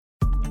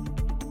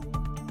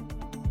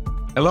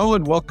Hello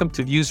and welcome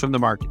to Views from the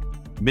Market,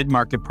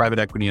 Midmarket Private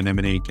Equity and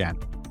M&A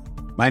Canada.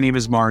 My name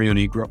is Mario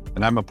Negro,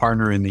 and I'm a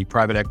partner in the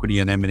Private Equity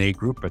and M&A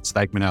Group at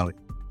Stikeman Elliott.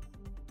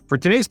 For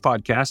today's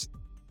podcast,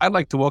 I'd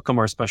like to welcome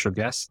our special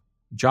guest,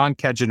 John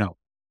Caggianiello.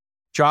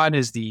 John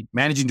is the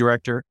Managing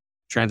Director,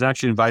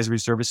 Transaction Advisory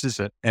Services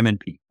at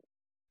M&P.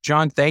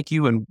 John, thank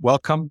you and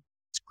welcome.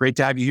 It's great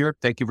to have you here.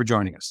 Thank you for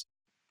joining us.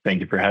 Thank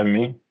you for having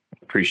me.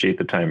 Appreciate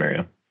the time,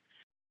 Mario.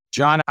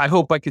 John, I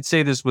hope I could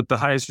say this with the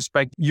highest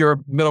respect. You're a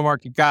middle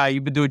market guy.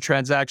 You've been doing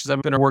transactions.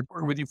 I've been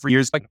working with you for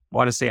years. I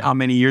want to say how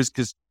many years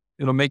because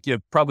it'll make you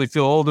probably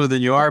feel older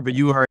than you are, but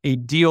you are a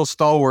deal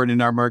stalwart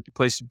in our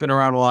marketplace. You've been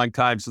around a long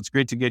time, so it's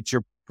great to get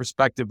your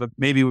perspective. But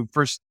maybe we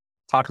first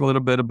talk a little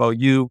bit about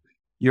you,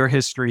 your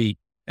history,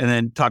 and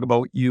then talk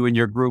about you and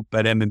your group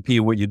at M&P,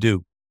 what you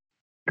do.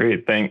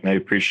 Great. Thanks. I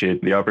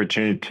appreciate the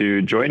opportunity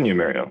to join you,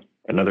 Mario.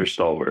 Another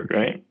stalwart,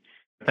 right?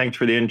 Thanks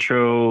for the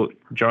intro.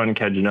 John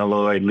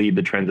Caggianiello. I lead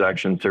the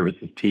transaction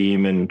services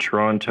team in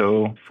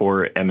Toronto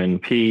for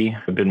M&P.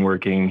 I've been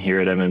working here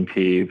at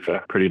M&P for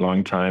a pretty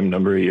long time,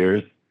 number of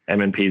years.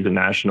 M&P is a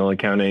national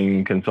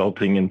accounting,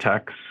 consulting, and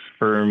tax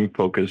firm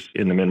focused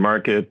in the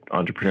mid-market,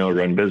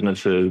 entrepreneurial-run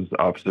businesses,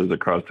 offices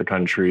across the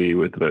country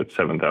with about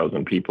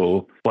 7,000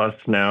 people plus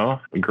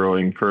now, a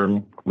growing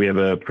firm. We have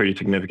a pretty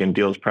significant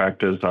deals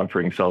practice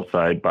offering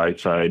sell-side,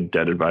 buy-side,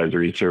 debt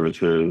advisory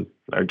services.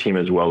 Our team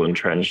is well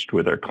entrenched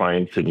with our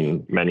clients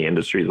in many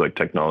industries like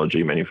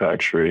technology,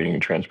 manufacturing,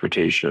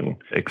 transportation,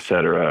 et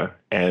cetera,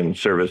 and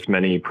service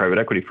many private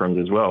equity firms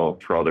as well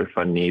for all their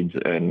fund needs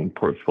and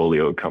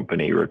portfolio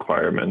company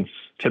requirements.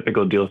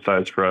 Typical deal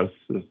size for us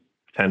is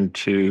 $10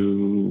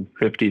 to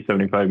 $50,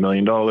 $75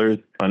 million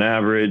on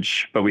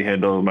average, but we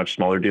handle much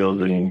smaller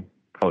deals in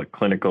call it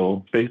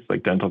clinical space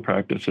like dental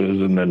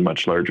practices, and then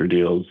much larger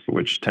deals,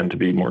 which tend to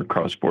be more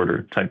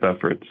cross-border type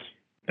efforts.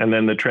 And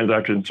then the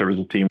transaction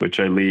services team, which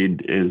I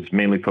lead, is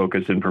mainly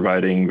focused in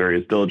providing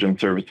various diligence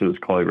services,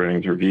 quality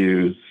ratings,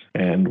 reviews.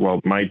 And while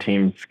my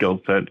team's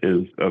skill set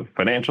is of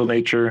financial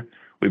nature,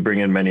 we bring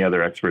in many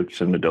other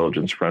experts in the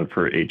diligence front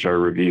for HR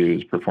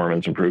reviews,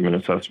 performance improvement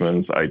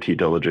assessments, IT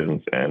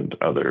diligence, and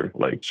other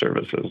like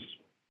services.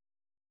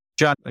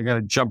 John, I got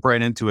to jump right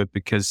into it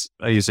because,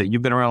 like you say,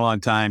 you've been around a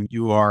long time.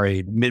 You are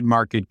a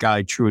mid-market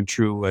guy, true and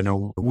true. I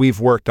know we've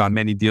worked on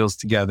many deals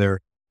together.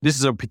 This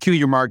is a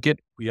peculiar market.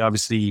 We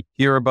obviously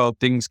hear about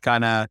things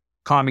kind of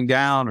calming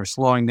down or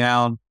slowing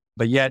down,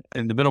 but yet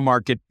in the middle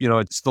market,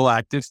 it's still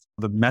active.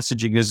 The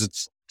messaging is it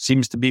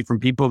seems to be from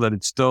people that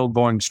it's still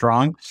going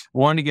strong. I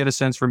wanted to get a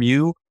sense from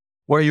you,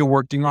 what you're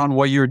working on,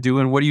 what you're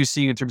doing, what are you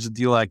seeing in terms of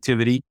deal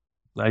activity?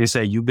 Like I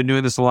say, you've been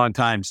doing this a long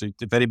time. So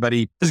if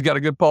anybody has got a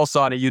good pulse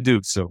on it, you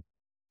do.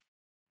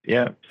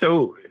 Yeah.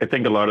 So I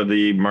think a lot of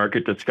the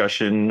market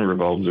discussion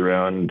revolves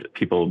around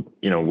people,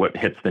 what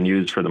hits the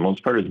news for the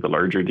most part is the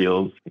larger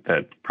deals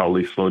that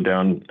probably slowed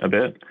down a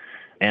bit.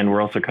 And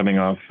we're also coming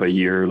off a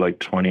year like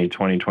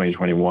 2020,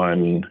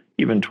 2021,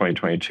 even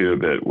 2022 a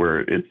bit where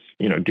it's,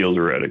 deals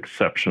are at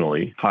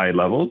exceptionally high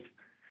levels.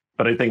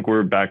 But I think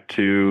we're back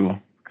to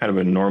kind of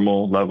a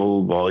normal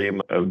level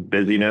volume of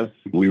busyness.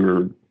 We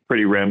were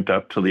pretty ramped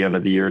up till the end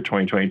of the year,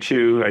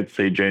 2022. I'd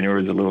say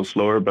January was a little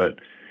slower,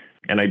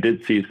 and I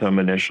did see some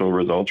initial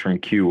results from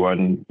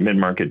Q1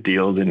 mid-market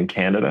deals in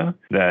Canada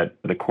that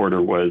the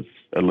quarter was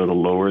a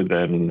little lower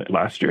than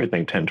last year, I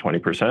think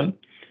 10-20%.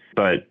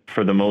 But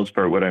for the most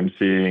part, what I'm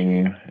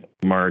seeing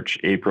March,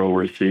 April,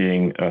 we're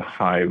seeing a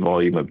high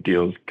volume of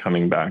deals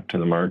coming back to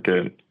the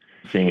market,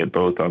 seeing it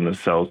both on the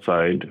sell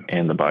side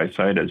and the buy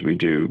side as we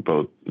do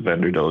both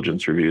vendor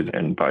diligence reviews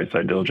and buy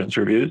side diligence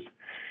reviews.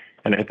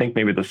 And I think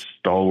maybe the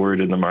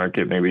stalwart in the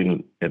market,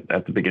 maybe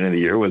at the beginning of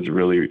the year, was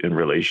really in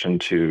relation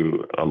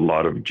to a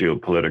lot of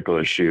geopolitical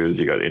issues.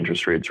 You got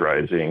interest rates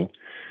rising.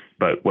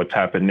 But what's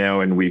happened now,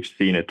 and we've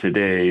seen it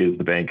today, is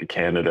the Bank of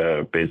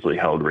Canada basically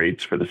held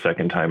rates for the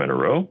second time in a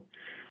row.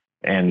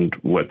 And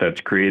what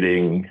that's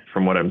creating,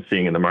 from what I'm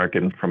seeing in the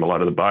market and from a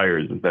lot of the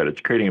buyers, is that it's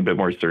creating a bit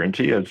more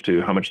certainty as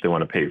to how much they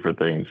want to pay for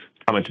things,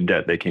 how much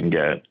debt they can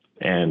get,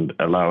 and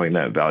allowing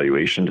that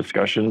valuation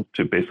discussion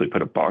to basically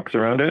put a box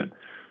around it.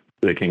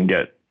 They can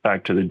get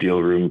back to the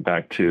deal room,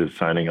 back to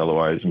signing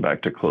LOIs, and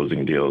back to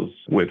closing deals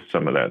with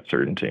some of that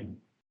certainty.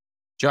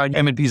 John,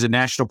 M&P is a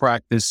national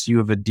practice. You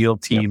have a deal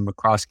team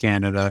across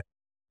Canada.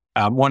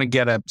 I want to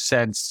get a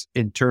sense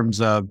in terms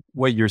of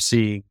what you're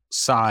seeing,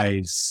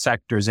 size,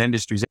 sectors,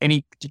 industries,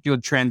 any particular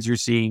trends you're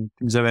seeing in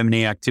terms of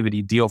M&A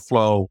activity, deal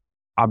flow.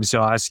 Obviously,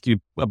 I'll ask you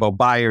about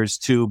buyers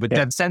too, but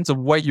that sense of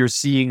what you're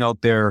seeing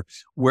out there,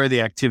 where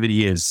the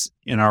activity is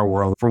in our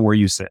world from where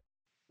you sit.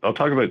 I'll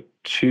talk about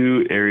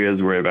two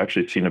areas where I've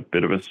actually seen a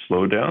bit of a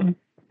slowdown.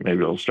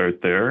 Maybe I'll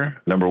start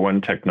there. Number one,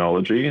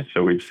 technology.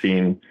 So we've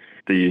seen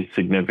the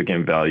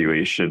significant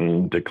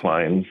valuation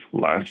declines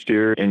last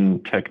year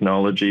in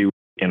technology.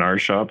 in our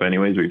shop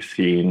anyways, we've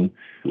seen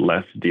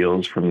less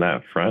deals from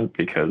that front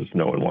because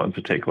no one wants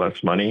to take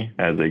less money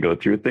as they go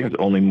through things.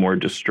 Only more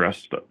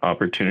distressed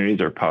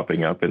opportunities are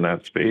popping up in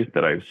that space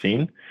that I've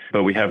seen.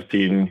 But we have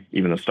seen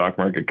even the stock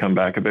market come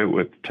back a bit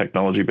with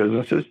technology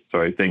businesses.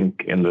 So I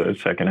think in the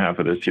second half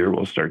of this year,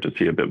 we'll start to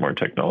see a bit more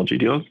technology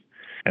deals.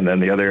 And then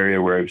the other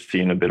area where I've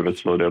seen a bit of a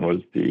slowdown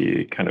was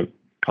the kind of,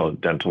 call it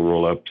dental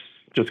roll-ups,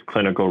 just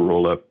clinical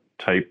roll-up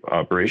type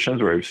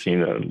operations where I've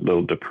seen a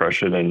little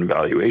depression in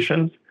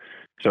valuations.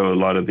 So a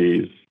lot of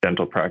these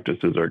dental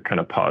practices are kind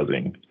of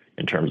pausing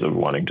in terms of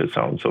wanting to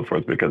sell and so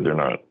forth because they're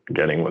not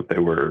getting what they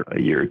were a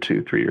year,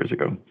 2, 3 years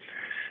ago.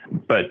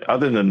 But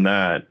other than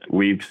that,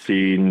 we've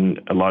seen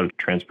a lot of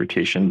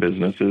transportation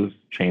businesses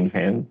change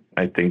hands.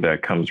 I think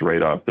that comes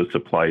right off the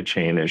supply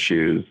chain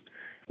issues.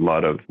 A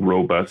lot of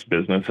robust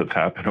business has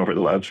happened over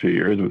the last few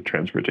years with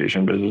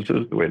transportation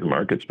businesses, the way the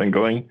market's been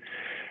going.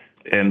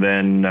 And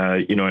then,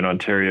 in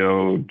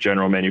Ontario,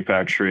 general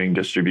manufacturing,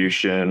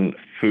 distribution,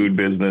 food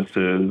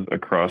businesses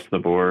across the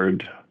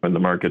board. When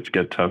the markets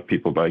get tough,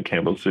 people buy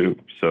Campbell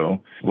soup.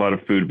 So a lot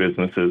of food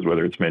businesses,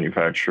 whether it's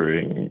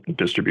manufacturing,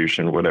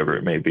 distribution, whatever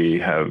it may be,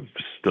 have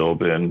still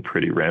been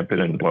pretty rampant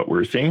in what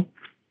we're seeing.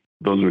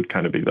 Those would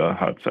kind of be the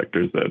hot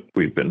sectors that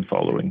we've been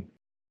following.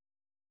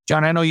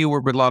 John, I know you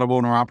work with a lot of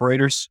owner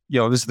operators.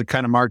 This is the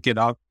kind of market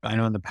I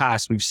know in the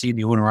past we've seen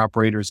the owner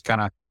operators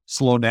kind of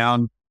slow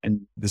down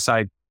and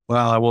decide,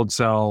 well, I won't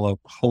sell,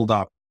 hold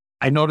up.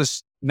 I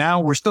notice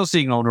now we're still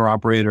seeing owner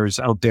operators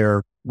out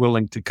there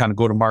willing to kind of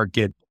go to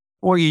market.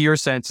 What are your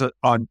sense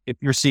on if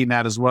you're seeing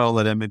that as well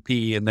at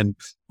M&P? And then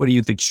what do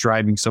you think is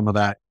driving some of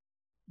that?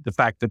 The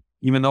fact that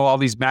even though all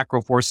these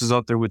macro forces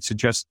out there would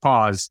suggest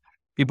pause,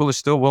 people are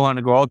still willing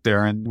to go out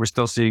there and we're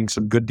still seeing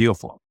some good deal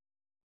flow.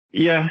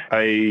 Yeah,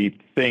 I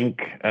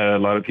think a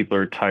lot of people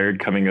are tired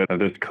coming out of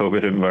this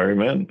COVID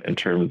environment in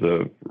terms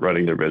of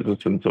running their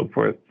business and so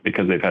forth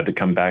because they've had to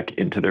come back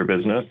into their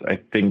business. I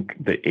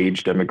think the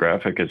age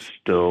demographic is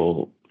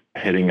still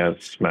hitting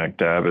us smack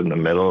dab in the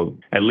middle.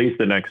 At least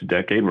the next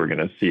decade, we're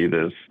going to see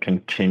this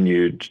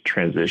continued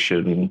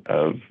transition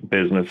of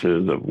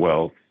businesses, of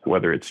wealth,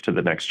 whether it's to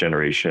the next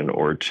generation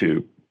or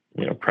to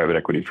private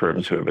equity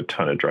firms who have a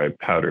ton of dry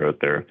powder out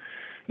there.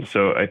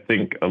 So I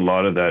think a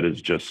lot of that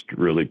is just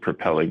really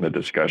propelling the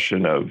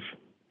discussion of,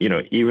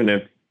 even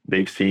if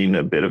they've seen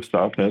a bit of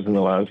softness in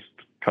the last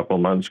couple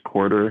months,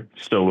 quarter,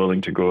 still willing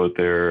to go out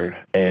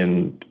there.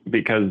 And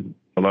because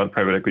a lot of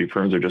private equity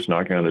firms are just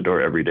knocking on the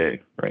door every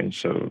day, right?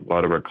 So a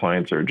lot of our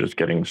clients are just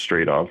getting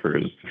straight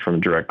offers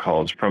from direct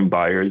calls from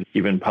buyers,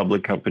 even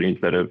public companies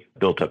that have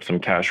built up some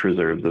cash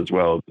reserves as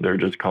well. They're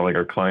just calling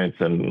our clients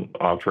and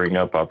offering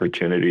up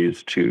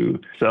opportunities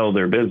to sell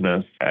their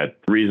business at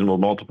reasonable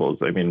multiples.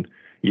 I mean,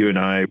 you and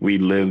I, we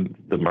live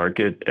the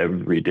market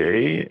every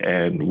day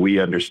and we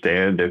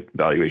understand if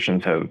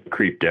valuations have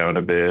creeped down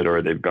a bit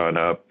or they've gone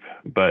up.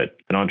 But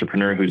an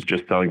entrepreneur who's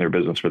just selling their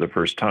business for the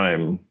first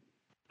time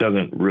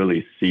doesn't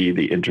really see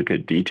the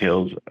intricate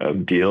details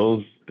of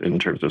deals in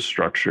terms of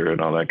structure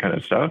and all that kind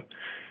of stuff.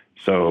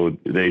 So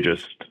they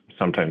just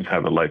sometimes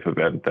have a life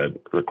event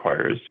that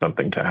requires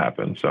something to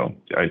happen. So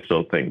I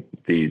still think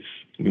these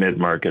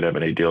mid-market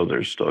M&A deals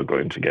are still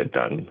going to get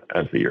done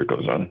as the year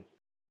goes on.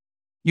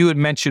 You had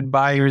mentioned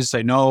buyers.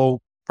 I know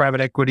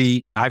private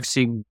equity. I've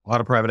seen a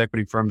lot of private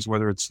equity firms,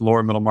 whether it's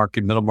lower middle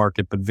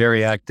market, but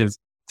very active.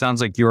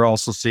 Sounds like you're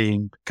also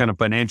seeing kind of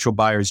financial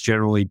buyers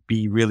generally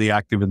be really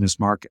active in this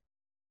market.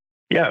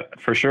 Yeah,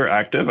 for sure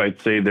active.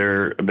 I'd say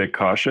they're a bit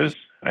cautious.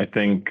 I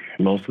think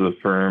most of the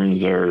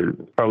firms are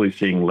probably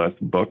seeing less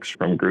books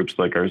from groups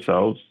like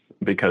ourselves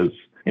because,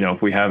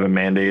 if we have a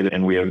mandate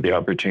and we have the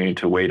opportunity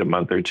to wait a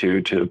month or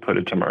two to put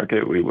it to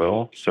market, we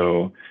will.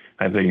 So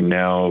I think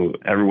now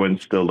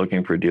everyone's still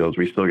looking for deals.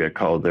 We still get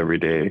calls every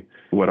day.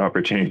 What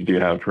opportunities do you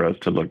have for us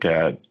to look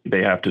at?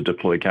 They have to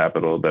deploy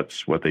capital.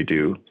 That's what they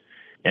do.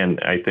 And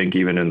I think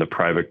even in the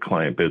private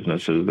client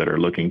businesses that are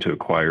looking to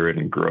acquire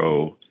and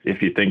grow,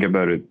 if you think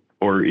about it,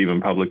 or even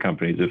public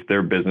companies, if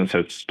their business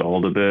has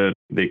stalled a bit,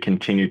 they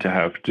continue to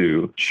have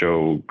to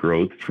show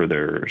growth for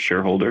their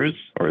shareholders,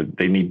 or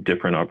they need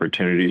different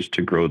opportunities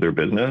to grow their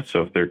business.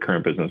 So if their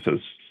current business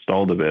has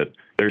stalled a bit,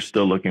 they're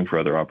still looking for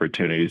other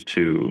opportunities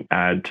to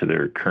add to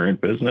their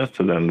current business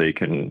so then they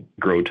can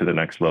grow to the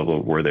next level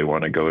of where they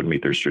want to go and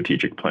meet their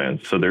strategic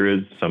plans. So there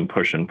is some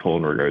push and pull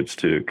in regards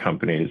to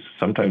companies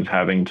sometimes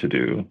having to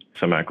do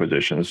some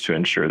acquisitions to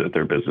ensure that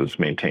their business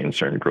maintains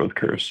certain growth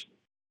curves.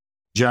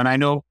 John, I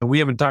know we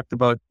haven't talked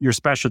about your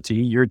specialty.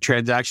 You're a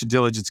transaction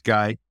diligence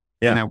guy.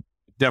 Yeah. And I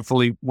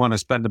definitely want to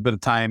spend a bit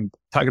of time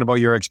talking about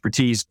your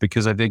expertise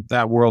because I think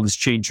that world has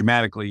changed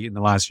dramatically in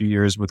the last few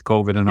years with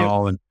COVID and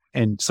all.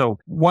 And so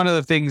one of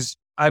the things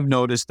I've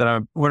noticed that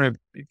I'm wondering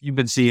if you've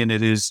been seeing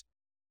it is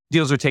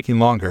deals are taking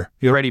longer.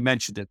 You already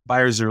mentioned it.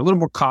 Buyers are a little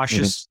more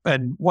cautious. Mm-hmm.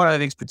 And one of the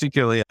things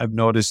particularly I've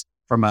noticed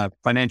from a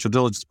financial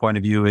diligence point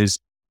of view is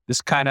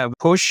this kind of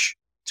push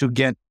to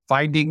get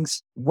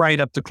findings right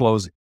up to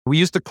closing. We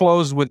used to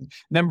close with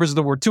numbers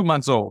that were 2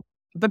 months old.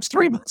 That's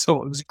 3 months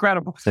old. It was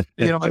incredible.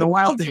 In the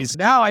wild days.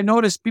 Now I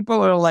notice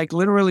people are like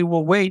literally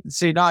will wait and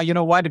say, no, you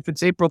know what? If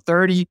it's April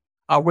 30,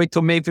 I'll wait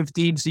till May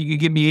 15 so you can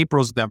give me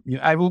April's them.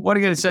 I want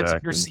to get a sense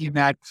if you're seeing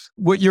that,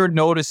 what you're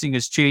noticing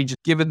has changed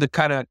given the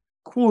kind of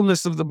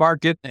coolness of the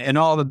market and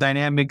all the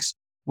dynamics,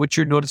 what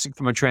you're noticing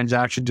from a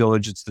transaction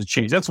diligence to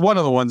change. That's one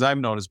of the ones I've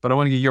noticed, but I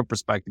want to get your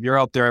perspective. You're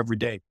out there every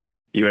day.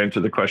 You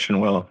answered the question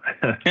well.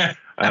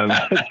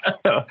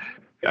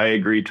 I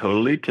agree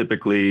totally.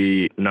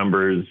 Typically,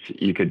 numbers,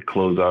 you could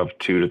close off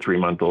 2 to 3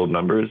 month old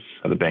numbers.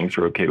 The banks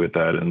are okay with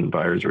that and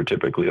buyers are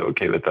typically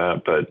okay with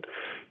that. But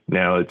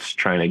now it's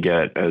trying to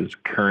get as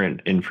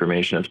current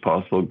information as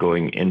possible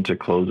going into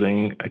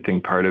closing. I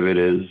think part of it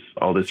is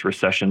all this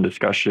recession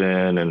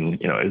discussion and,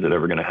 is it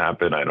ever going to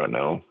happen? I don't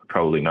know.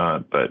 Probably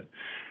not. But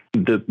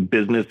the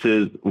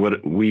businesses,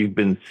 what we've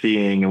been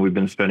seeing and we've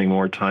been spending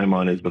more time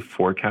on is the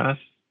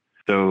forecast.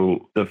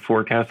 So the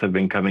forecasts have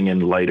been coming in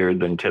lighter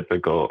than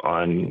typical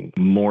on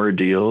more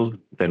deals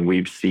than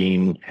we've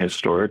seen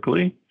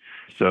historically.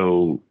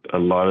 So a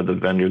lot of the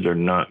vendors are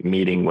not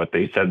meeting what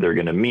they said they're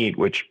going to meet,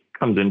 which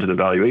comes into the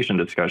valuation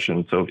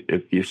discussion. So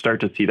if you start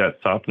to see that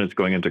softness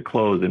going into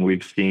close, and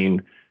we've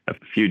seen a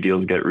few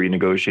deals get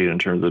renegotiated in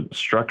terms of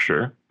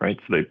structure, right?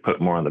 So they put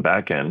more on the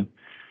back end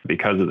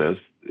because of this.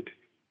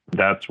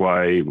 That's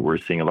why we're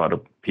seeing a lot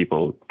of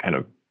people kind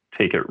of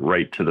take it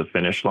right to the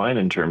finish line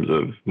in terms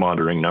of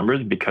monitoring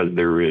numbers because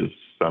there is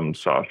some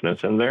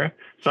softness in there.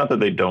 It's not that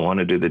they don't want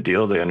to do the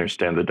deal. They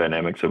understand the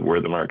dynamics of where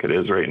the market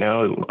is right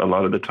now. A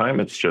lot of the time,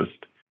 it's just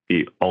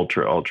be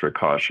ultra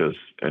cautious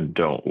and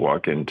don't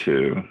walk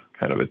into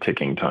kind of a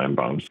ticking time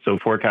bomb. So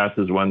forecast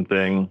is one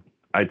thing.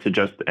 I'd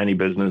suggest any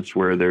business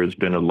where there's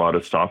been a lot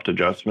of soft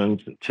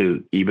adjustments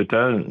to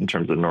EBITDA in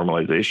terms of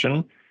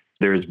normalization,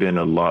 there's been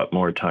a lot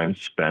more time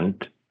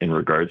spent in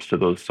regards to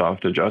those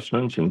soft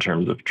adjustments in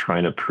terms of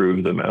trying to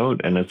prove them out.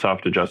 And a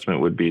soft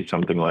adjustment would be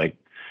something like,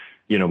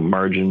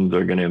 margins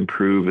are going to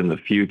improve in the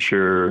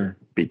future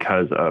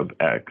because of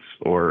X,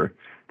 or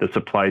the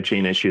supply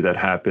chain issue that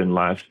happened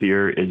last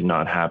year is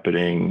not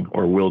happening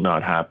or will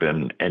not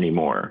happen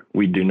anymore.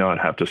 We do not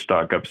have to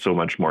stock up so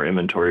much more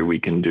inventory. We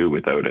can do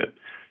without it.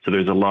 So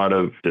there's a lot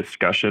of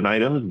discussion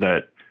items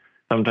that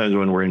sometimes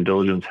when we're in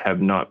diligence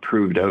have not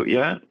proved out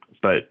yet,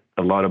 but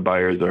a lot of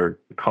buyers are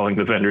calling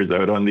the vendors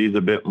out on these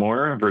a bit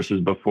more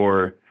versus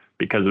before,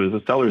 because it was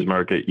a seller's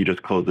market, you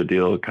just close the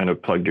deal, kind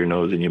of plugged your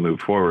nose and you move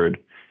forward.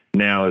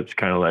 Now it's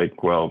kind of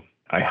like, well,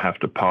 I have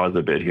to pause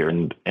a bit here.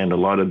 And a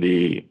lot of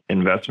the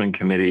investment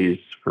committees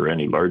for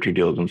any larger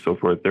deals and so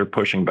forth, they're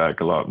pushing back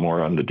a lot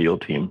more on the deal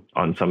team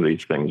on some of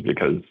these things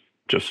because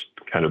just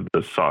kind of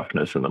the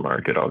softness in the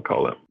market, I'll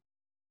call it.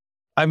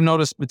 I've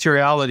noticed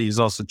materiality has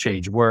also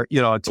changed where,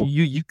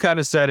 you kind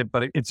of said it,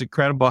 but it's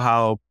incredible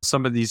how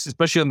some of these,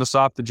 especially on the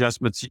soft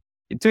adjustments,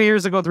 3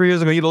 years ago,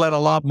 you'd let a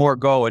lot more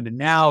go. And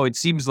now it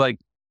seems like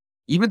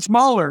even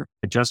smaller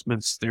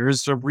adjustments, there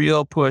is a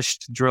real push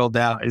to drill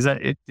down.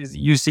 Is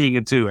you seeing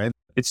it too? And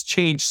it's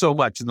changed so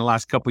much in the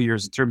last couple of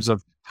years in terms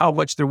of how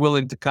much they're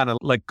willing to kind of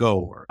let go.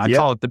 Or I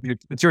call it the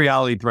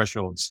materiality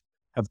thresholds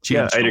have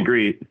changed. Yeah, I'd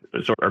agree.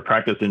 So our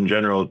practice in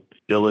general,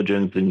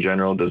 diligence in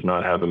general does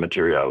not have a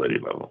materiality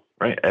level,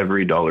 right?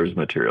 Every dollar is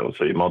material.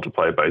 So you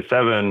multiply it by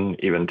 7,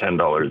 even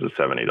 $10 is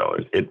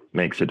 $70. It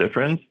makes a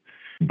difference.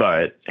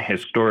 But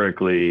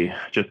historically,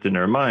 just in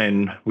our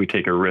mind, we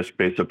take a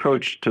risk-based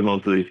approach to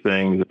most of these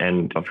things.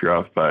 And if you're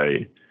off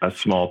by a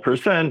small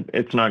percent,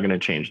 it's not going to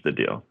change the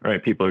deal,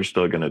 right? People are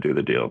still going to do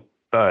the deal.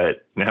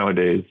 But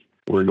nowadays,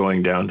 we're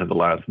going down to the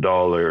last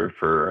dollar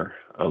for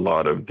a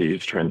lot of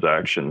these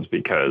transactions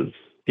because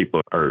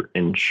people are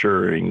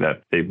ensuring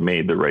that they've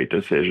made the right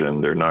decision.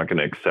 They're not going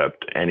to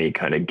accept any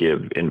kind of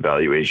give in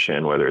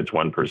valuation, whether it's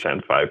 1%,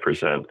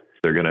 5%.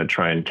 They're going to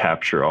try and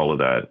capture all of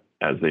that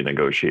as they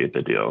negotiate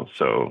the deal.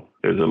 So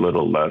there's a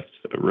little less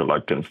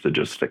reluctance to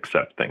just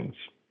accept things.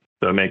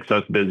 So it makes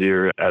us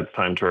busier, adds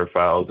time to our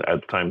files,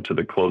 adds time to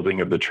the closing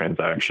of the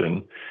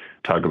transaction.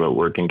 Talk about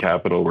working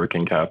capital.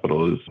 Working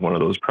capital is one of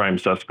those prime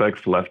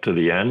suspects left to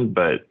the end,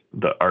 but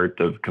the art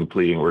of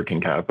completing working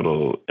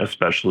capital,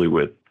 especially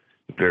with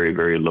very,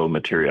 very low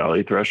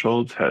materiality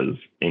thresholds, has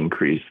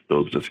increased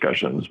those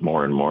discussions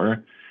more and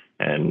more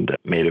and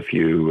made a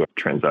few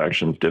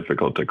transactions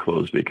difficult to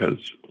close because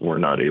we're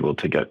not able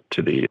to get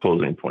to the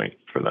closing point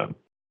for them.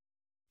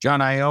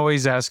 John, I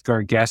always ask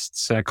our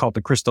guests, I call it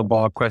the crystal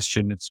ball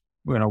question. It's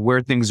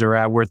where things are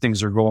at, where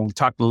things are going. We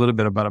talked a little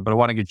bit about it, but I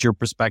want to get your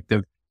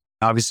perspective.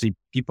 Obviously,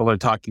 people are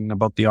talking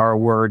about the R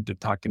word. They're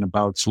talking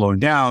about slowing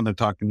down. They're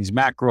talking these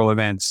macro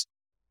events.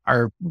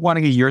 I want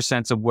to get your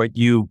sense of what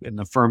you and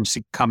the firm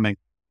see coming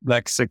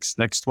next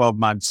 12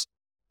 months.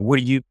 What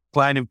are you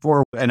planning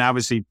for? And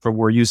obviously, from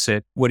where you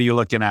sit, what are you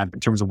looking at in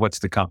terms of what's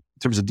to come, in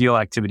terms of deal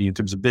activity, in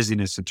terms of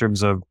busyness, in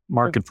terms of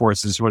market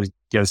forces? What to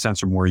get a sense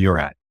from where you're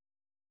at?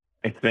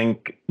 I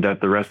think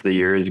that the rest of the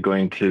year is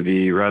going to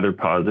be rather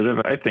positive.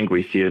 I think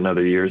we see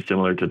another year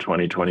similar to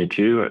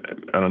 2022.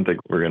 I don't think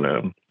we're going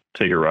to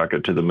take a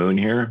rocket to the moon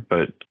here,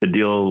 but the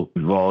deal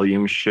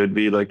volume should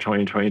be like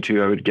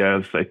 2022, I would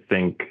guess. I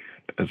think,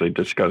 as I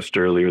discussed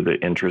earlier,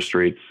 the interest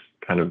rates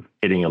kind of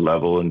hitting a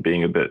level and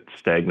being a bit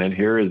stagnant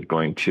here is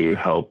going to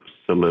help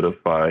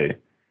solidify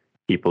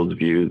people's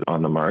views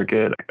on the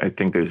market. I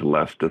think there's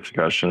less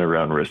discussion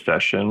around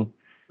recession.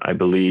 I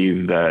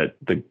believe that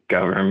the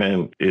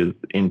government is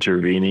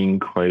intervening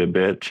quite a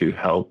bit to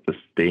help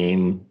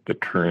sustain the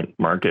current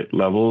market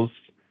levels.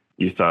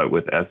 You saw it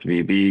with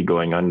SVB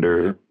going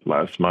under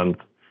last month.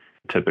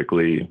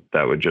 Typically,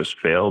 that would just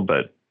fail,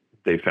 but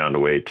they found a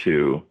way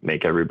to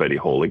make everybody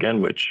whole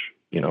again, which,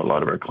 a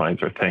lot of our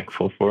clients are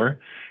thankful for.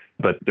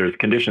 But there's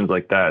conditions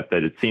like that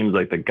it seems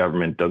like the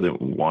government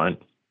doesn't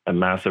want a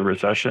massive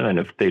recession. And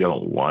if they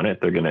don't want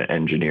it, they're going to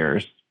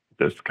engineer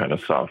this kind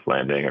of soft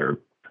landing or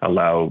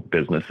allow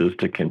businesses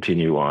to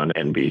continue on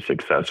and be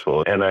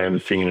successful. And I am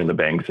seeing in the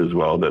banks as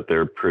well that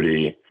they're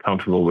pretty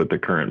comfortable with the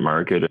current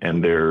market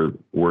and they're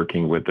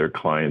working with their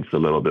clients a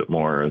little bit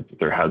more.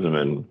 There hasn't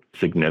been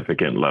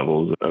significant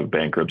levels of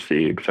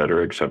bankruptcy, et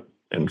cetera, except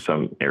in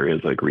some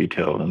areas like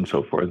retail and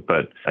so forth.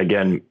 But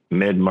again,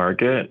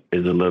 mid-market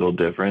is a little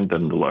different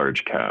than the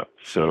large cap.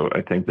 So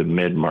I think the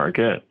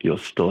mid-market, you'll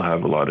still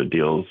have a lot of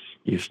deals.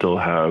 You still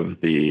have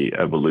the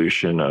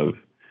evolution of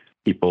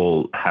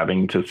people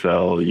having to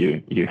sell.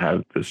 You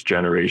have this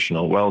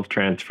generational wealth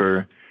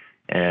transfer,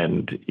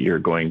 and you're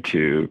going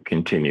to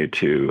continue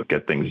to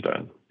get things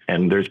done.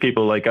 And there's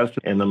people like us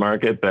in the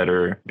market that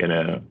are going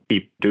to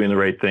keep doing the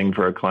right thing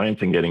for our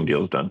clients and getting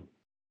deals done.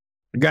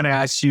 I got to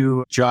ask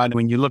you, John,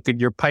 when you look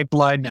at your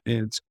pipeline,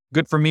 it's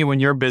good for me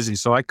when you're busy.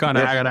 So I got to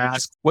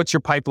ask, what's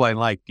your pipeline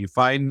like? Do you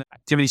find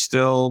activity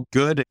still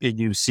good? Are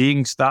you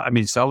seeing stuff?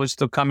 Sellers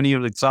still coming to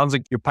you? It sounds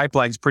like your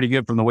pipeline's pretty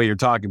good from the way you're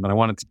talking, but I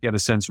wanted to get a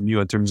sense from you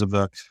in terms of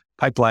the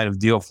pipeline of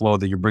deal flow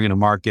that you're bringing to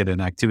market and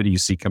activity you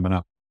see coming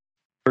up.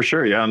 For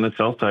sure. Yeah. On the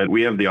sell side,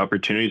 we have the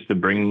opportunities to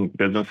bring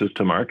businesses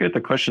to market. The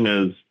question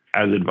is,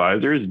 as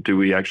advisors, do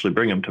we actually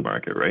bring them to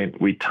market, right?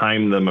 We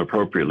time them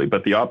appropriately,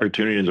 but the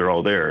opportunities are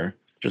all there.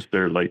 Just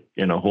they're like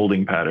in a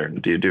holding pattern.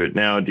 Do you do it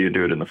now? Do you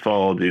do it in the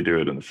fall? Do you do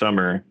it in the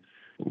summer?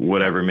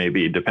 Whatever it may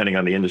be, depending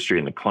on the industry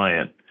and the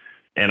client.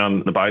 And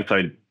on the buy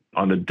side,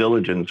 on the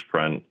diligence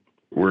front,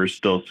 we're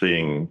still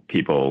seeing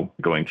people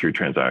going through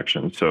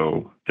transactions.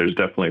 So there's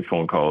definitely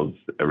phone calls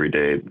every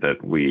day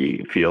that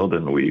we field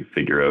and we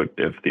figure out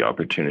if the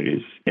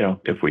opportunities,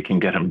 if we can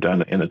get them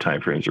done in the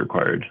timeframes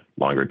required,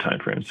 longer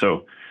timeframes.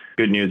 So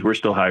good news, we're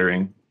still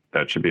hiring.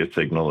 That should be a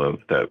signal of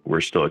that we're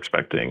still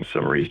expecting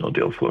some reasonable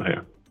deal flow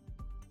here.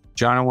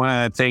 John, I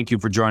want to thank you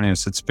for joining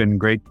us. It's been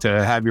great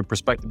to have your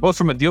perspective, both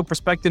from a deal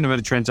perspective and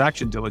a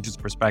transaction diligence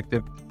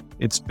perspective.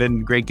 It's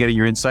been great getting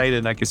your insight.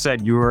 And like I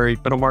said, you are a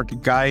middle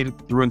market guy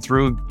through and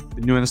through,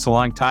 been doing this a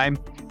long time,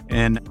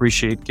 and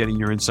appreciate getting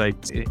your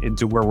insight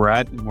into where we're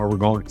at and where we're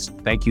going.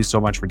 Thank you so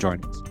much for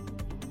joining us.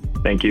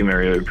 Thank you,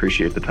 Mario. I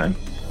appreciate the time.